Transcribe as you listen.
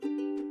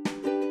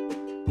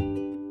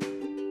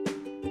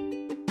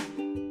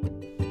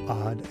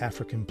odd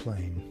African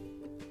plain.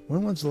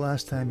 When was the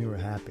last time you were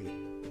happy?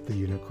 The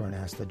unicorn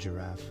asked the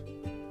giraffe.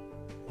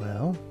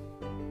 Well,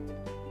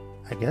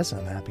 I guess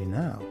I'm happy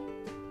now.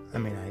 I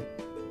mean,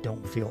 I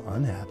don't feel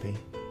unhappy.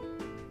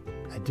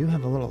 I do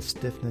have a little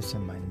stiffness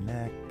in my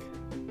neck.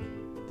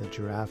 The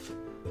giraffe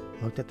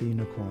looked at the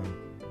unicorn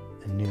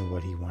and knew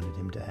what he wanted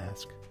him to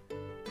ask.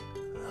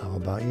 How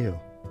about you?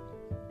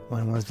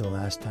 When was the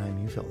last time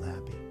you felt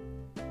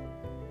happy?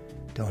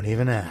 Don't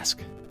even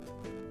ask.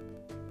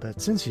 But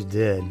since you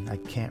did, I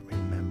can't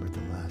remember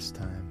the last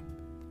time.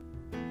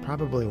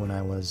 Probably when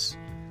I was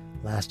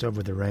last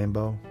over the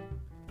rainbow.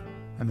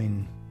 I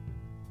mean,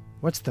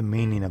 what's the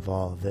meaning of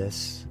all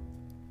this?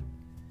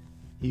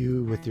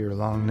 You with your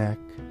long neck,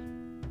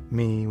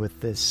 me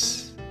with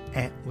this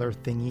antler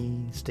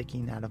thingy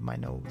sticking out of my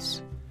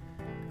nose.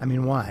 I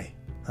mean, why?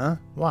 Huh?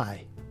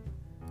 Why?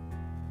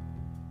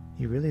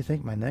 You really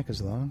think my neck is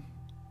long?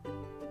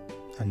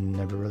 I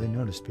never really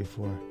noticed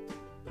before.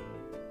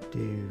 Do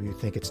you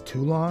think it's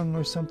too long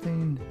or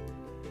something?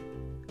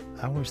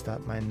 I always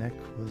thought my neck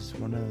was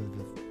one of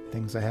the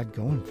things I had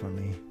going for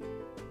me.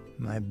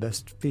 My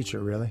best feature,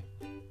 really.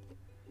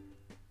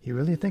 You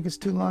really think it's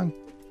too long?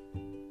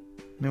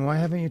 I mean, why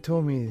haven't you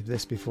told me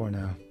this before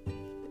now?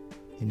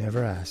 You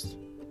never asked.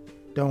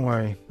 Don't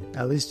worry,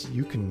 at least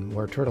you can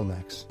wear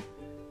turtlenecks.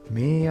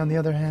 Me, on the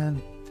other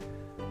hand,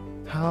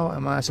 how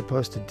am I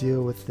supposed to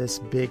deal with this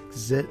big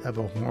zit of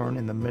a horn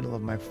in the middle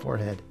of my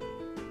forehead?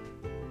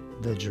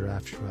 The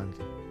giraffe shrugged.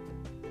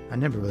 I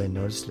never really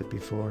noticed it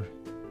before.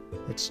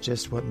 It's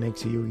just what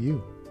makes you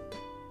you.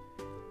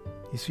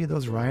 You see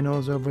those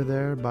rhinos over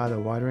there by the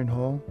watering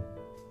hole?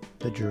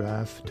 The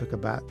giraffe took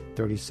about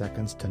 30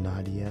 seconds to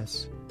nod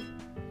yes.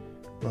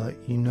 Well,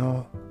 you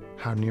know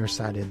how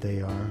nearsighted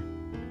they are,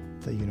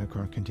 the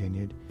unicorn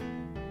continued.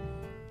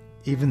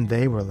 Even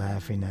they were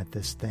laughing at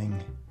this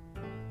thing,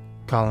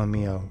 calling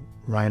me a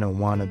rhino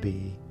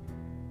wannabe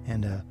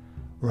and a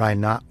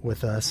rhinot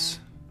with us.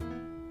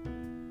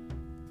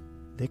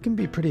 They can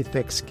be pretty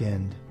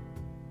thick-skinned.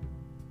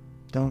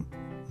 Don't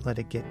let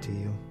it get to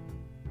you.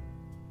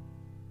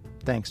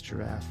 Thanks,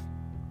 giraffe.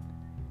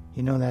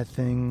 You know that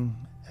thing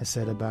I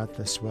said about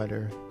the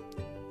sweater?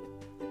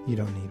 You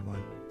don't need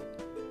one.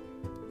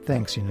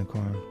 Thanks,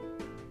 unicorn.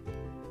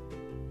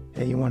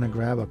 Hey, you want to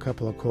grab a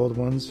couple of cold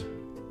ones?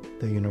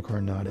 The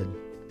unicorn nodded.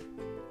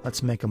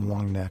 Let's make 'em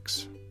long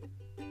necks.